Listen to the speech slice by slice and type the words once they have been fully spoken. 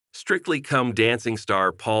Strictly Come Dancing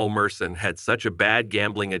star Paul Merson had such a bad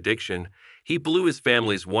gambling addiction, he blew his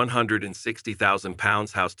family's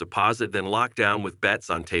 £160,000 house deposit, then locked down with bets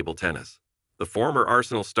on table tennis. The former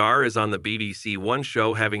Arsenal star is on the BBC One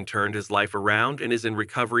show, having turned his life around, and is in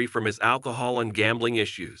recovery from his alcohol and gambling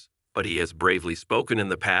issues. But he has bravely spoken in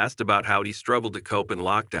the past about how he struggled to cope in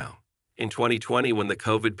lockdown. In 2020, when the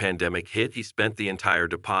COVID pandemic hit, he spent the entire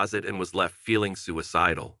deposit and was left feeling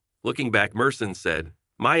suicidal. Looking back, Merson said,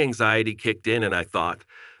 "My anxiety kicked in and I thought,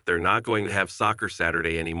 they're not going to have soccer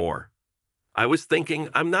Saturday anymore. I was thinking,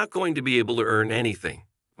 I'm not going to be able to earn anything.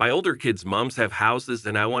 My older kids' mums have houses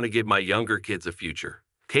and I want to give my younger kids a future.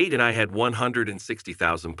 Kate and I had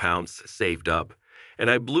 £160,000 saved up, and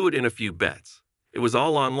I blew it in a few bets. It was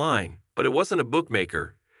all online, but it wasn't a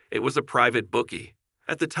bookmaker. It was a private bookie.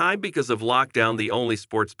 At the time, because of lockdown, the only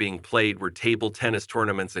sports being played were table tennis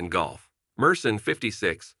tournaments and golf." Merson,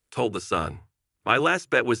 56, told The Sun, "My last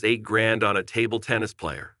bet was $8,000 on a table tennis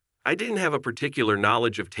player. I didn't have a particular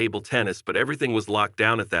knowledge of table tennis, but everything was locked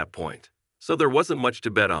down at that point, so there wasn't much to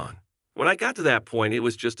bet on. When I got to that point, it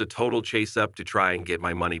was just a total chase-up to try and get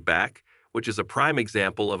my money back, which is a prime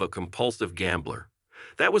example of a compulsive gambler.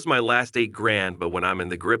 That was my last $8,000, but when I'm in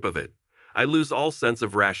the grip of it, I lose all sense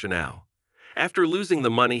of rationale." After losing the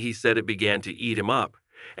money, he said it began to eat him up,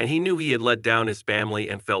 and he knew he had let down his family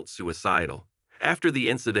and felt suicidal. After the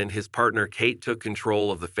incident, his partner Kate took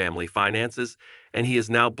control of the family finances, and he is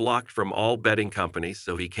now blocked from all betting companies,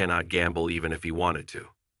 so he cannot gamble even if he wanted to.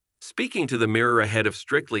 Speaking to the Mirror ahead of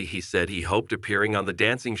Strictly, he said he hoped appearing on the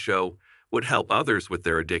dancing show would help others with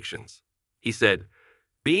their addictions. He said,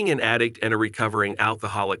 "Being an addict and a recovering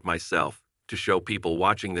alcoholic myself, to show people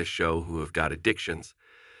watching this show who have got addictions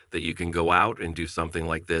that you can go out and do something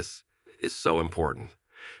like this is so important.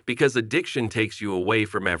 Because addiction takes you away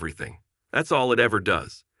from everything. That's all it ever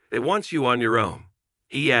does. It wants you on your own."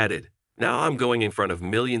 He added, "Now I'm going in front of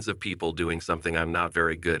millions of people doing something I'm not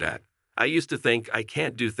very good at. I used to think I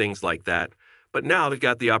can't do things like that, but now I've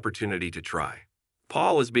got the opportunity to try."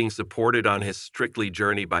 Paul is being supported on his Strictly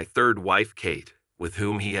journey by third wife Kate, with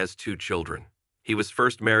whom he has 2 children. He was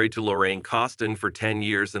first married to Lorraine Costin for 10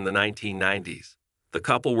 years in the 1990s. The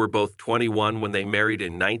couple were both 21 when they married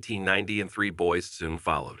in 1990, and 3 boys soon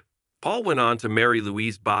followed. Paul went on to marry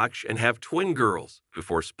Louise Bach and have twin girls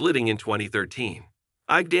before splitting in 2013.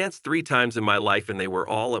 "I've danced 3 times in my life and they were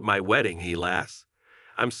all at my wedding," he laughs.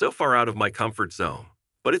 "I'm so far out of my comfort zone.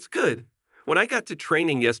 But it's good. When I got to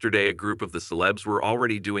training yesterday, a group of the celebs were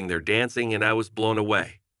already doing their dancing and I was blown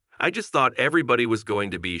away. I just thought everybody was going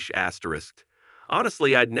to be **.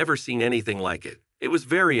 Honestly, I'd never seen anything like it. It was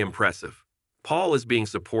very impressive." Paul is being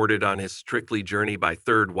supported on his Strictly journey by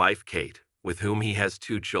third wife Kate, with whom he has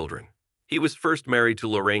 2 children. He was first married to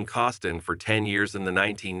Lorraine Costin for 10 years in the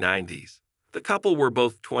 1990s. The couple were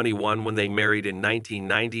both 21 when they married in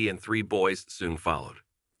 1990, and 3 boys soon followed.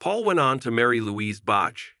 Paul went on to marry Louise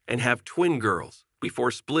Bach and have twin girls before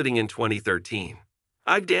splitting in 2013.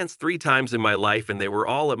 "I've danced 3 times in my life and they were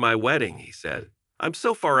all at my wedding," he said. "I'm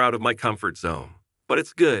so far out of my comfort zone. But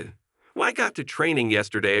it's good. When I got to training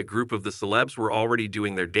yesterday, a group of the celebs were already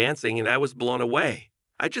doing their dancing and I was blown away.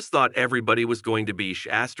 I just thought everybody was going to be **.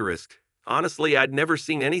 Honestly, I'd never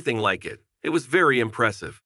seen anything like it. It was very impressive."